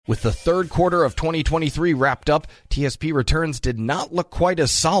With the third quarter of 2023 wrapped up, TSP returns did not look quite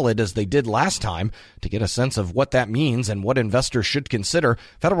as solid as they did last time. To get a sense of what that means and what investors should consider,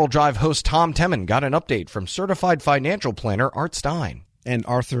 Federal Drive host Tom Temin got an update from certified financial planner Art Stein. And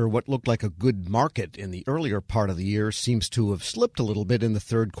Arthur, what looked like a good market in the earlier part of the year seems to have slipped a little bit in the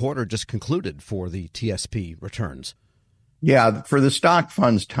third quarter just concluded for the TSP returns. Yeah, for the stock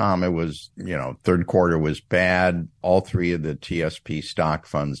funds, Tom, it was, third quarter was bad. All three of the TSP stock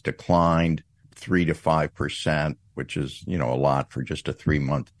funds declined 3 to 5%, which is, a lot for just a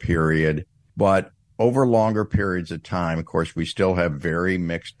 3-month period. But over longer periods of time, of course, we still have very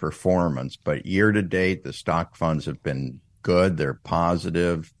mixed performance. But year to date, the stock funds have been good. They're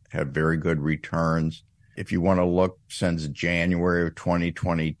positive, have very good returns. If you want to look since January of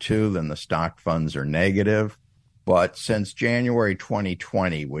 2022, then the stock funds are negative. But since January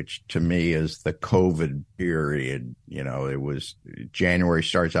 2020, which to me is the COVID period, it was January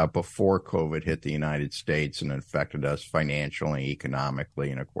starts out before COVID hit the United States and affected us financially, economically,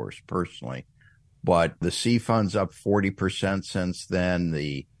 and of course, personally. But the C fund's up 40% since then,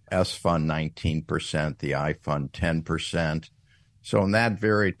 the S fund 19%, the I fund 10%. So in that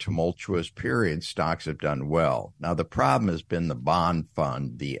very tumultuous period, stocks have done well. Now, the problem has been the bond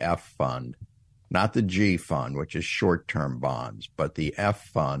fund, the F fund. Not the G fund, which is short-term bonds, but the F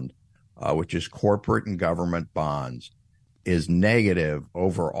fund, which is corporate and government bonds, is negative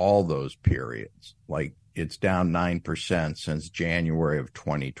over all those periods. Like it's down 9% since January of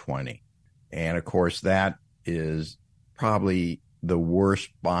 2020. And of course, that is probably the worst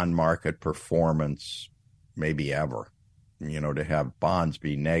bond market performance maybe ever, to have bonds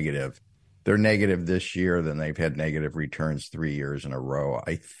be negative. They're negative this year, then they've had negative returns 3 years in a row.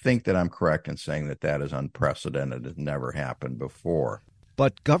 I think that I'm correct in saying that that is unprecedented. It never happened before.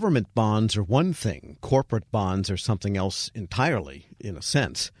 But government bonds are one thing. Corporate bonds are something else entirely, in a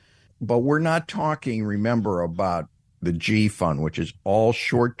sense. But we're not talking, remember, about the G fund, which is all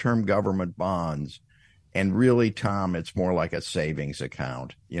short-term government bonds. And really, Tom, it's more like a savings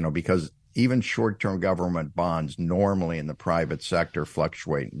account, because even short-term government bonds normally in the private sector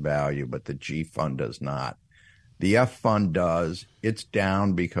fluctuate in value, but the G fund does not. The F fund does. It's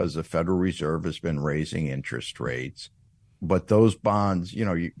down because the Federal Reserve has been raising interest rates. But those bonds,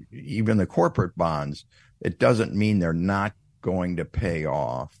 even the corporate bonds, it doesn't mean they're not going to pay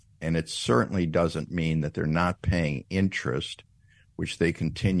off. And it certainly doesn't mean that they're not paying interest, which they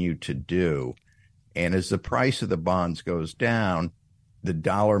continue to do. And as the price of the bonds goes down, the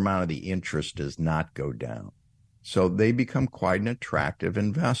dollar amount of the interest does not go down. So they become quite an attractive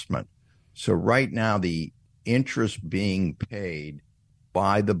investment. So right now, the interest being paid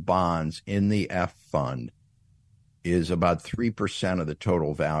by the bonds in the F fund is about 3% of the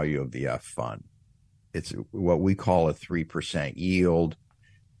total value of the F fund. It's what we call a 3% yield.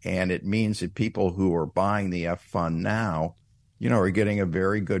 And it means that people who are buying the F fund now, are getting a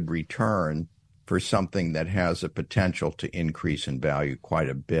very good return for something that has a potential to increase in value quite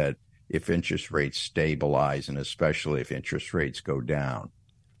a bit if interest rates stabilize and especially if interest rates go down.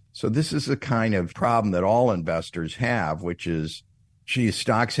 So this is the kind of problem that all investors have, which is,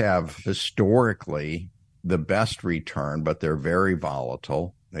 stocks have historically the best return, but they're very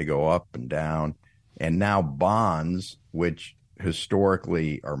volatile. They go up and down. And now bonds, which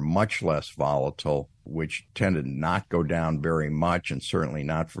historically are much less volatile, which tend to not go down very much and certainly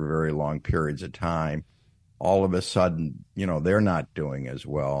not for very long periods of time, all of a sudden, they're not doing as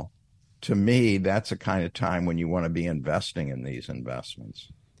well. To me, that's a kind of time when you want to be investing in these investments.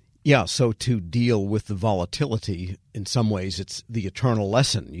 Yeah, so to deal with the volatility, in some ways, it's the eternal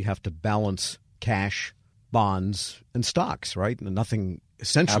lesson. You have to balance cash, bonds, and stocks, right? And nothing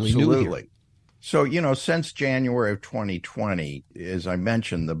essentially new here. So, since January of 2020, as I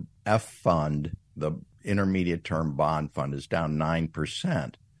mentioned, the F fund, the intermediate term bond fund, is down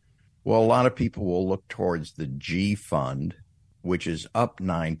 9%. Well, a lot of people will look towards the G fund, which is up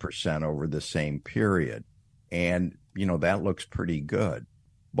 9% over the same period. And, that looks pretty good.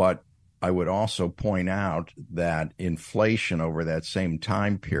 But I would also point out that inflation over that same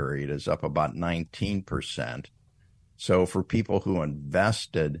time period is up about 19%. So for people who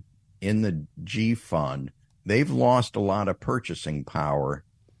invested in the G fund, they've lost a lot of purchasing power,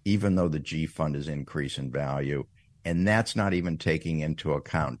 even though the G fund is increasing in value. And that's not even taking into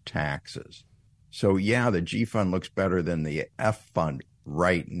account taxes. So yeah, the G fund looks better than the F fund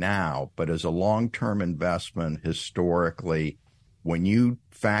right now, but as a long-term investment, historically, when you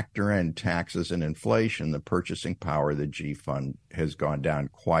factor in taxes and inflation, the purchasing power of the G fund has gone down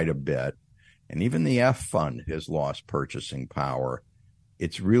quite a bit. And even the F fund has lost purchasing power.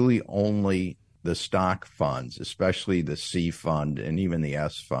 It's really only the stock funds, especially the C fund and even the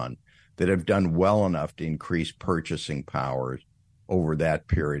S fund, that have done well enough to increase purchasing power over that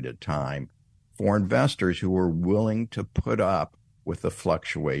period of time for investors who are willing to put up with the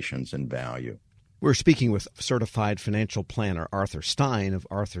fluctuations in value. We're speaking with certified financial planner Arthur Stein of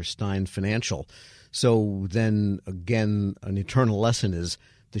Arthur Stein Financial. So then again, an eternal lesson is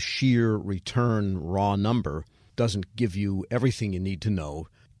the sheer return raw number doesn't give you everything you need to know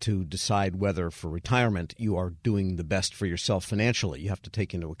to decide whether for retirement you are doing the best for yourself financially. You have to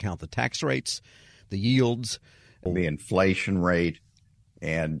take into account the tax rates, the yields, the inflation rate,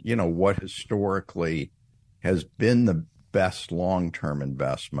 and what historically has been the best long-term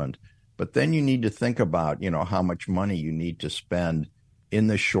investment. But then you need to think about, how much money you need to spend in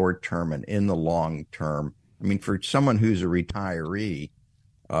the short term and in the long term. I mean, for someone who's a retiree,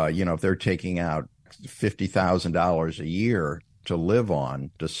 if they're taking out $50,000 a year to live on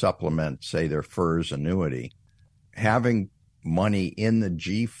to supplement, say, their FERS annuity, having money in the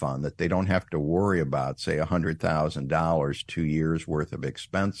G fund that they don't have to worry about, say, $100,000, 2 years worth of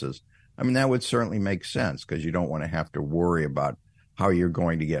expenses, I mean, that would certainly make sense because you don't want to have to worry about how you're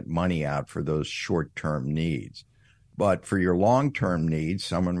going to get money out for those short-term needs. But for your long-term needs,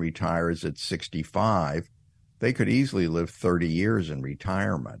 someone retires at 65, they could easily live 30 years in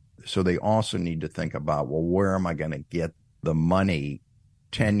retirement. So they also need to think about, well, where am I going to get the money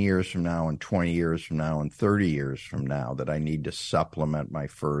 10 years from now and 20 years from now and 30 years from now that I need to supplement my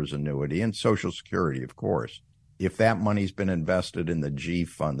FERS annuity and Social Security, of course. If that money's been invested in the G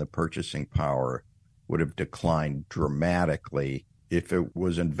fund, the purchasing power would have declined dramatically. If it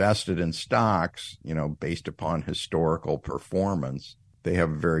was invested in stocks, based upon historical performance, they have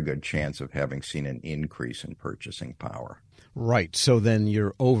a very good chance of having seen an increase in purchasing power. Right. So then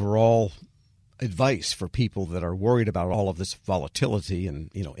your overall advice for people that are worried about all of this volatility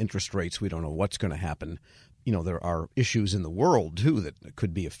and, interest rates, we don't know what's going to happen. There are issues in the world, too, that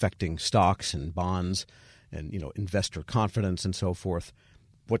could be affecting stocks and bonds and, investor confidence and so forth.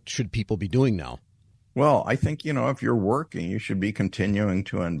 What should people be doing now? Well, I think, if you're working, you should be continuing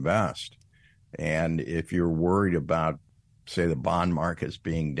to invest. And if you're worried about, say, the bond markets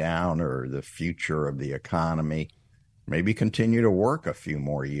being down or the future of the economy, maybe continue to work a few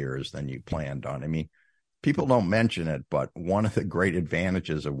more years than you planned on. I mean, people don't mention it, but one of the great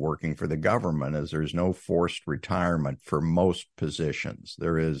advantages of working for the government is there's no forced retirement for most positions.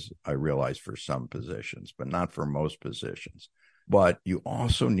 There is, I realize, for some positions, but not for most positions. But you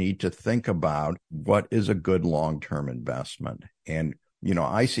also need to think about what is a good long-term investment. And,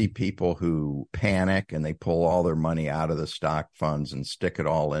 I see people who panic and they pull all their money out of the stock funds and stick it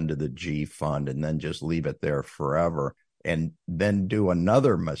all into the G fund and then just leave it there forever, and then do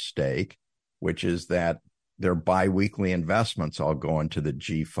another mistake, which is that their biweekly investments all go into the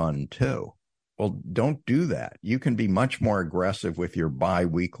G fund too. Well, don't do that. You can be much more aggressive with your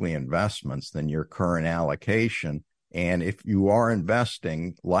biweekly investments than your current allocation. And if you are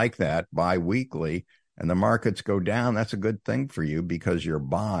investing like that biweekly and the markets go down, that's a good thing for you because you're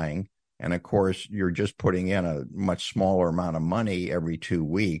buying. And of course, you're just putting in a much smaller amount of money every 2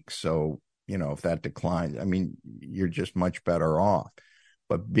 weeks. So, if that declines, I mean, you're just much better off.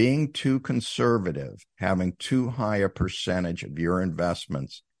 But being too conservative, having too high a percentage of your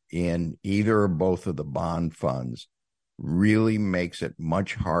investments in either or both of the bond funds really makes it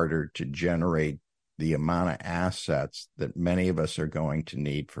much harder to generate the amount of assets that many of us are going to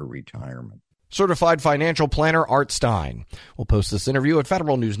need for retirement. Certified financial planner Art Stein. We'll post this interview at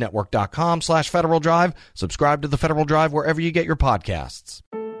federalnewsnetwork.com/Federal Drive. Subscribe to the Federal Drive wherever you get your podcasts.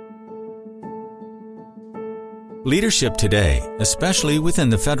 Leadership today, especially within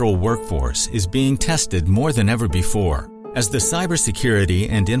the federal workforce, is being tested more than ever before. As the Cybersecurity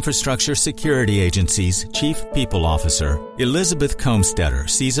and Infrastructure Security Agency's Chief People Officer, Elizabeth Comstetter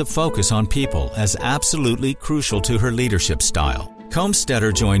sees a focus on people as absolutely crucial to her leadership style.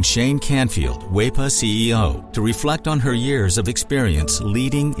 Comstetter joined Shane Canfield, WEPA CEO, to reflect on her years of experience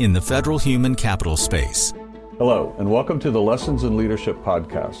leading in the federal human capital space. Hello, and welcome to the Lessons in Leadership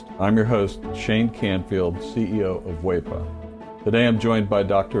podcast. I'm your host, Shane Canfield, CEO of WEPA. Today I'm joined by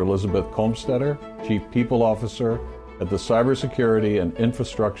Dr. Elizabeth Comstetter, Chief People Officer at the Cybersecurity and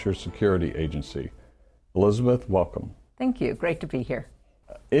Infrastructure Security Agency. Elizabeth, welcome. Thank you. Great to be here.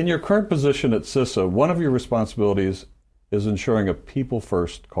 In your current position at CISA, one of your responsibilities is ensuring a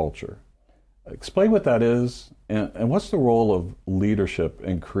people-first culture. Explain what that is, and what's the role of leadership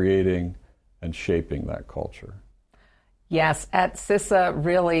in creating and shaping that culture? Yes, at CISA,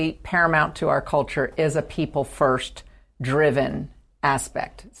 really paramount to our culture is a people-first driven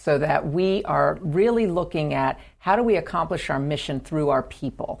aspect, so that we are really looking at how do we accomplish our mission through our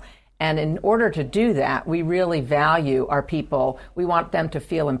people. And in order to do that, we really value our people. We want them to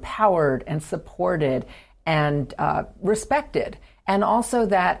feel empowered and supported and respected, and also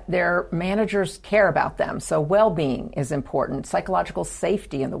that their managers care about them. So well-being is important. Psychological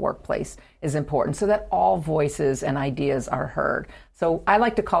safety in the workplace is important, so that all voices and ideas are heard. So I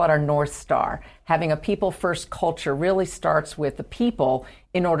like to call it our North Star. Having a people-first culture really starts with the people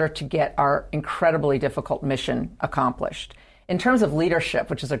in order to get our incredibly difficult mission accomplished. In terms of leadership,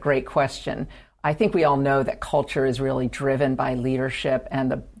 which is a great question, I think we all know that culture is really driven by leadership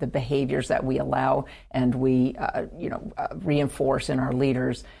and the behaviors that we allow and we reinforce in our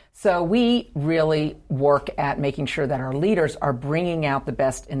leaders. So we really work at making sure that our leaders are bringing out the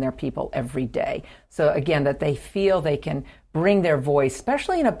best in their people every day. So again, that they feel they can bring their voice,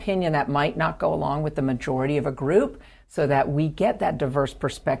 especially an opinion that might not go along with the majority of a group, so that we get that diverse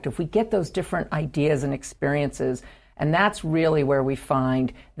perspective. We get those different ideas and experiences. And that's really where we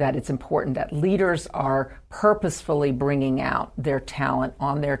find that it's important that leaders are purposefully bringing out their talent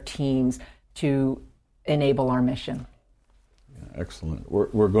on their teams to enable our mission. Yeah, excellent.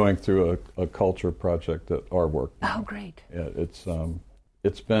 We're going through a culture project at our work now. Oh, great. Yeah,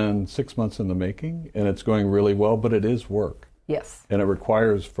 it's been 6 months in the making, and it's going really well, but it is work. Yes. And it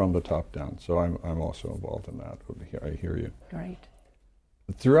requires from the top down. So I'm also involved in that. I hear you. Great.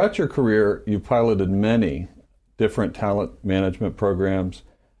 Throughout your career, you piloted many different talent management programs,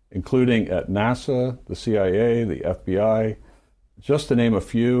 including at NASA, the CIA, the FBI, just to name a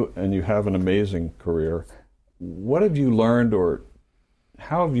few, and you have an amazing career. What have you learned, or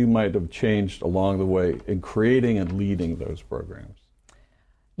how have you might have changed along the way in creating and leading those programs?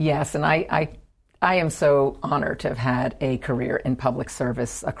 Yes, and I am so honored to have had a career in public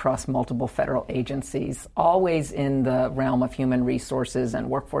service across multiple federal agencies, always in the realm of human resources and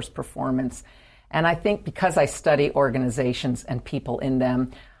workforce performance. And I think because I study organizations and people in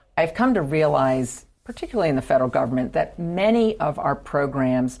them, I've come to realize, particularly in the federal government, that many of our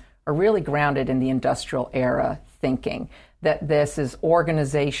programs are really grounded in the industrial era thinking, that this is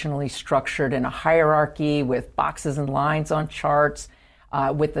organizationally structured in a hierarchy with boxes and lines on charts,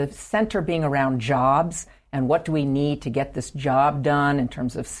 with the center being around jobs and what do we need to get this job done in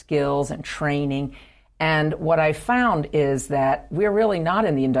terms of skills and training. And what I found is that we're really not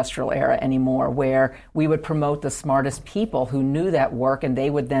in the industrial era anymore, where we would promote the smartest people who knew that work, and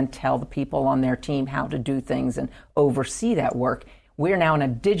they would then tell the people on their team how to do things and oversee that work. We're now in a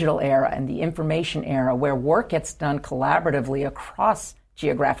digital era and the information era, where work gets done collaboratively across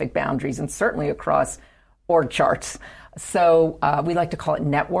geographic boundaries and certainly across org charts. So we like to call it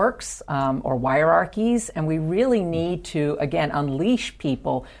networks or hierarchies, and we really need to, again, unleash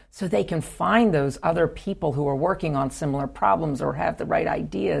people so they can find those other people who are working on similar problems or have the right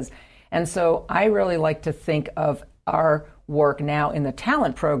ideas. And so I really like to think of our work now in the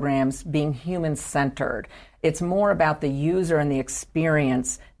talent programs being human-centered. It's more about the user and the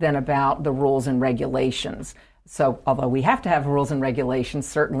experience than about the rules and regulations. So although we have to have rules and regulations,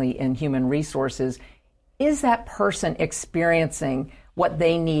 certainly in human resources, is that person experiencing what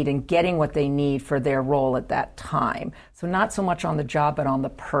they need and getting what they need for their role at that time? So not so much on the job, but on the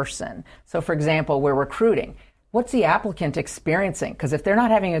person. So for example, we're recruiting. What's the applicant experiencing? Because if they're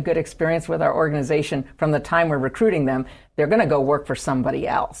not having a good experience with our organization from the time we're recruiting them, they're going to go work for somebody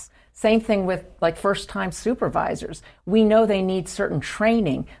else. Same thing with like first-time supervisors. We know they need certain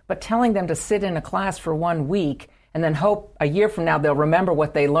training, but telling them to sit in a class for 1 week and then hope a year from now they'll remember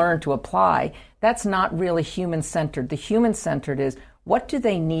what they learned to apply, that's not really human-centered. The human-centered is, what do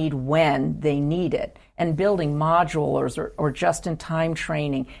they need when they need it? And building modules or just-in-time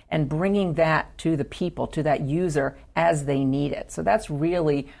training and bringing that to the people, to that user as they need it. So that's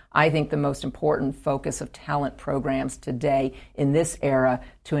really, I think, the most important focus of talent programs today in this era,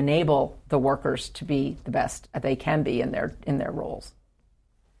 to enable the workers to be the best they can be in their roles.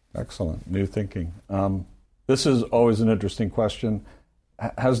 Excellent. New thinking. This is always an interesting question.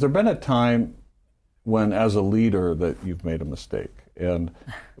 Has there been a time when, as a leader, that you've made a mistake? And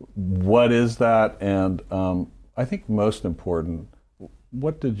what is that? And I think most important,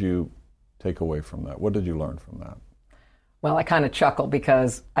 what did you take away from that? What did you learn from that? Well, I kind of chuckle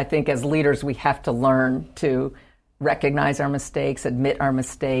because I think as leaders we have to learn to recognize our mistakes, admit our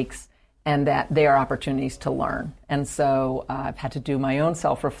mistakes, and that they are opportunities to learn. And so I've had to do my own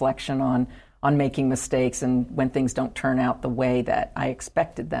self-reflection on making mistakes and when things don't turn out the way that I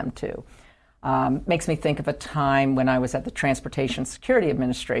expected them to. Makes me think of a time when I was at the Transportation Security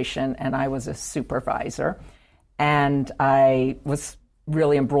Administration and I was a supervisor, and I was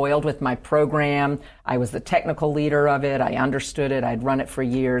really embroiled with my program. I was the technical leader of it. I understood it. I'd run it for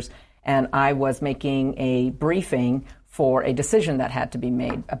years, and I was making a briefing for a decision that had to be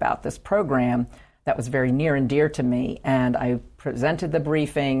made about this program that was very near and dear to me. And I presented the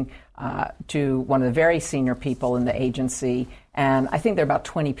briefing to one of the very senior people in the agency, and I think there are about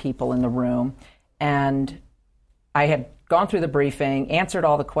 20 people in the room. And I had gone through the briefing, answered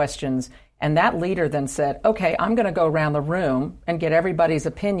all the questions, and that leader then said, okay, I'm going to go around the room and get everybody's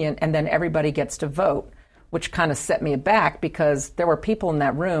opinion, and then everybody gets to vote, which kind of set me aback because there were people in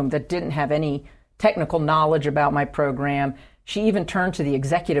that room that didn't have any technical knowledge about my program. She even turned to the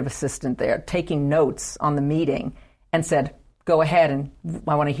executive assistant there, taking notes on the meeting, and said, go ahead, and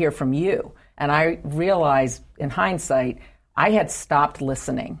I want to hear from you. And I realized, in hindsight, I had stopped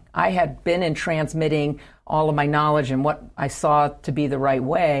listening. I had been in transmitting all of my knowledge and what I saw to be the right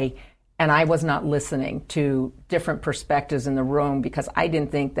way, and I was not listening to different perspectives in the room because I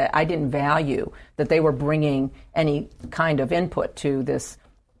didn't value that they were bringing any kind of input to this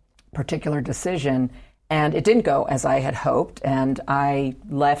particular decision. And it didn't go as I had hoped, and I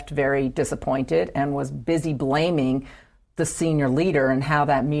left very disappointed and was busy blaming the senior leader and how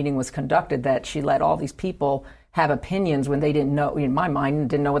that meeting was conducted, that she let all these people have opinions when they didn't know, in my mind,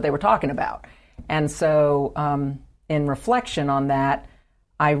 didn't know what they were talking about. And so in reflection on that,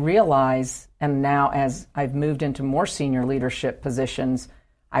 I realize, and now as I've moved into more senior leadership positions,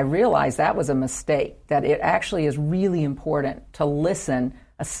 I realize that was a mistake, that it actually is really important to listen,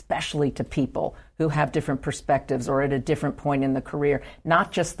 especially to people who have different perspectives or at a different point in the career,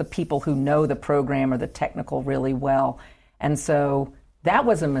 not just the people who know the program or the technical really well. And so that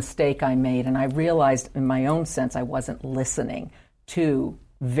was a mistake I made, and I realized in my own sense I wasn't listening to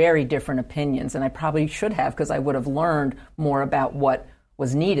very different opinions, and I probably should have, because I would have learned more about what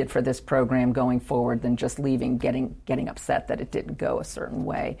was needed for this program going forward than just leaving getting upset that it didn't go a certain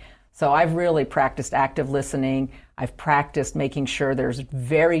way. So I've really practiced active listening. I've practiced making sure there's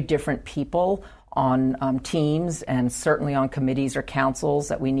very different people on teams and certainly on committees or councils,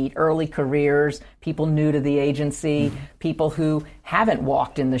 that we need early careers, people new to the agency, people who haven't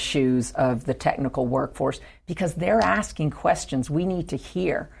walked in the shoes of the technical workforce, because they're asking questions we need to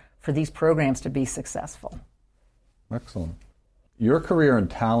hear for these programs to be successful. Excellent. Your career in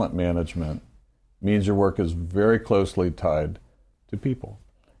talent management means your work is very closely tied to people.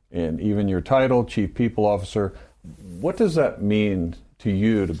 And even your title, Chief People Officer, what does that mean to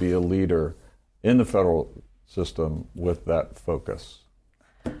you to be a leader in the federal system with that focus?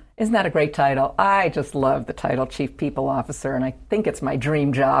 Isn't that a great title? I just love the title Chief People Officer, and I think it's my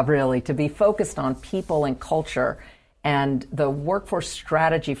dream job, really, to be focused on people and culture and the workforce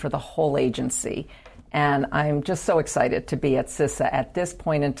strategy for the whole agency. And I'm just so excited to be at CISA at this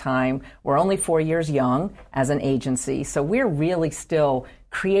point in time. We're only 4 years young as an agency, so we're really still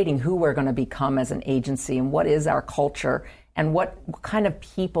creating who we're going to become as an agency and what is our culture and what kind of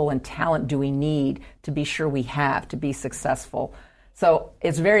people and talent do we need to be sure we have to be successful. So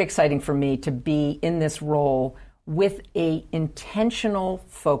it's very exciting for me to be in this role with a intentional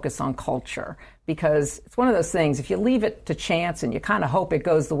focus on culture, because it's one of those things, if you leave it to chance and you kind of hope it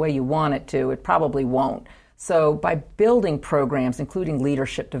goes the way you want it to, it probably won't. So by building programs, including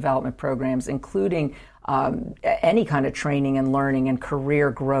leadership development programs, including any kind of training and learning and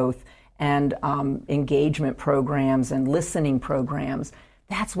career growth and engagement programs and listening programs,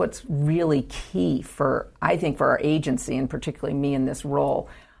 that's what's really key for, I think, for our agency, and particularly me in this role.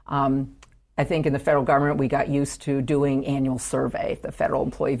 I think in the federal government, we got used to doing annual survey, the Federal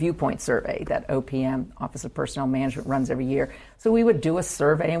Employee Viewpoint Survey that OPM, Office of Personnel Management, runs every year. So we would do a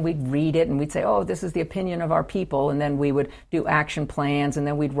survey and we'd read it and we'd say, oh, this is the opinion of our people. And then we would do action plans, and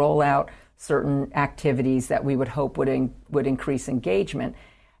then we'd roll out certain activities that we would hope would increase engagement.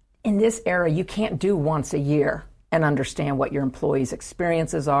 In this era, you can't do once a year and understand what your employees'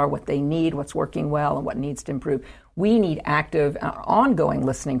 experiences are, what they need, what's working well, and what needs to improve. We need active, ongoing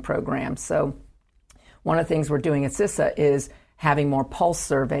listening programs. So one of the things we're doing at CISA is having more pulse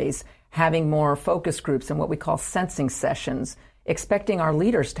surveys, having more focus groups and what we call sensing sessions, expecting our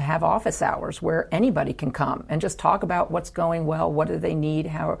leaders to have office hours where anybody can come and just talk about what's going well, what do they need,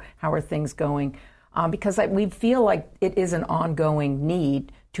 how are things going, because we feel like it is an ongoing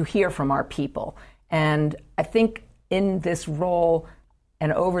need to hear from our people. And I think in this role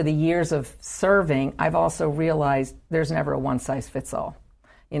and over the years of serving, I've also realized there's never a one-size-fits-all.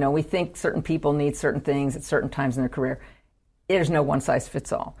 You know, we think certain people need certain things at certain times in their career. There's no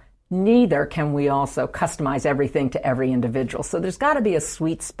one-size-fits-all. Neither can we also customize everything to every individual. So there's got to be a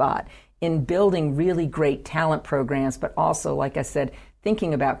sweet spot in building really great talent programs, but also, like I said,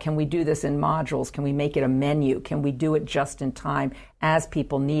 thinking about, can we do this in modules? Can we make it a menu? Can we do it just in time as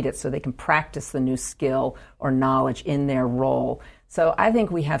people need it so they can practice the new skill or knowledge in their role? So I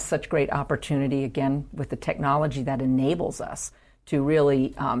think we have such great opportunity, again, with the technology that enables us to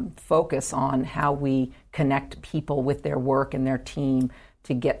really focus on how we connect people with their work and their team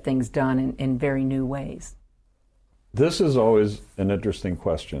to get things done in very new ways. This is always an interesting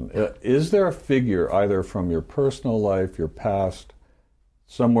question. Is there a figure, either from your personal life, your past,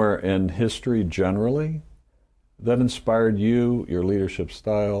 somewhere in history generally, that inspired you, your leadership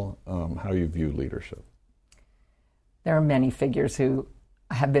style, how you view leadership? There are many figures who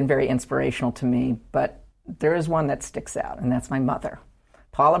have been very inspirational to me, but there is one that sticks out, and that's my mother,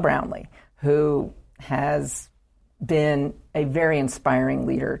 Paula Brownlee, who has been a very inspiring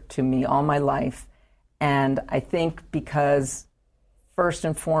leader to me all my life. And I think because, first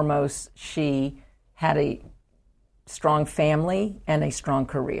and foremost, she had a strong family and a strong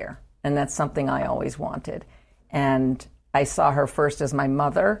career, and that's something I always wanted. And I saw her first as my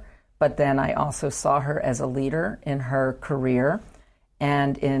mother, but then I also saw her as a leader in her career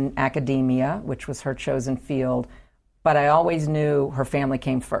and in academia, which was her chosen field. But I always knew her family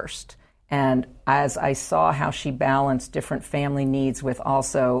came first. And as I saw how she balanced different family needs with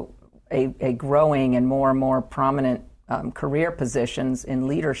also a growing and more prominent career positions in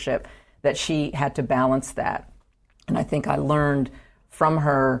leadership, that she had to balance that. And I think I learned from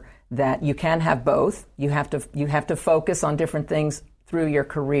her that you can have both. You have to focus on different things through your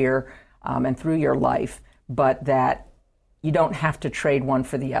career and through your life, but that you don't have to trade one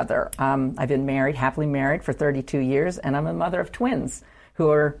for the other. I've been happily married for 32 years, and I'm a mother of twins who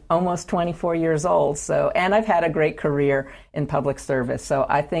are almost 24 years old. And I've had a great career in public service. So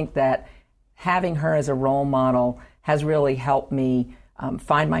I think that having her as a role model has really helped me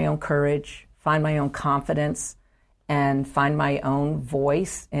find my own courage, find my own confidence, and find my own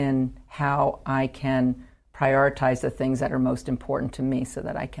voice in how I can prioritize the things that are most important to me so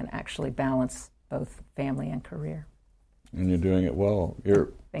that I can actually balance both family and career. And you're doing it well.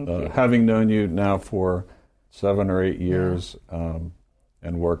 Thank you. Having known you now for 7 or 8 years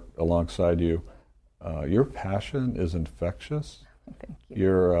and worked alongside you, your passion is infectious. Thank you.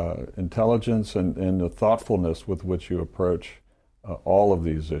 Your intelligence and the thoughtfulness with which you approach all of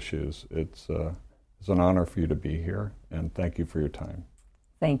these issues, it's an honor for you to be here, and thank you for your time.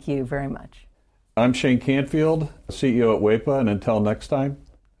 Thank you very much. I'm Shane Canfield, CEO at WEPA, and until next time,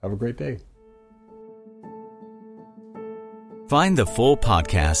 have a great day. Find the full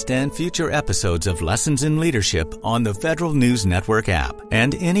podcast and future episodes of Lessons in Leadership on the Federal News Network app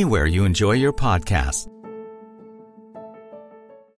and anywhere you enjoy your podcasts.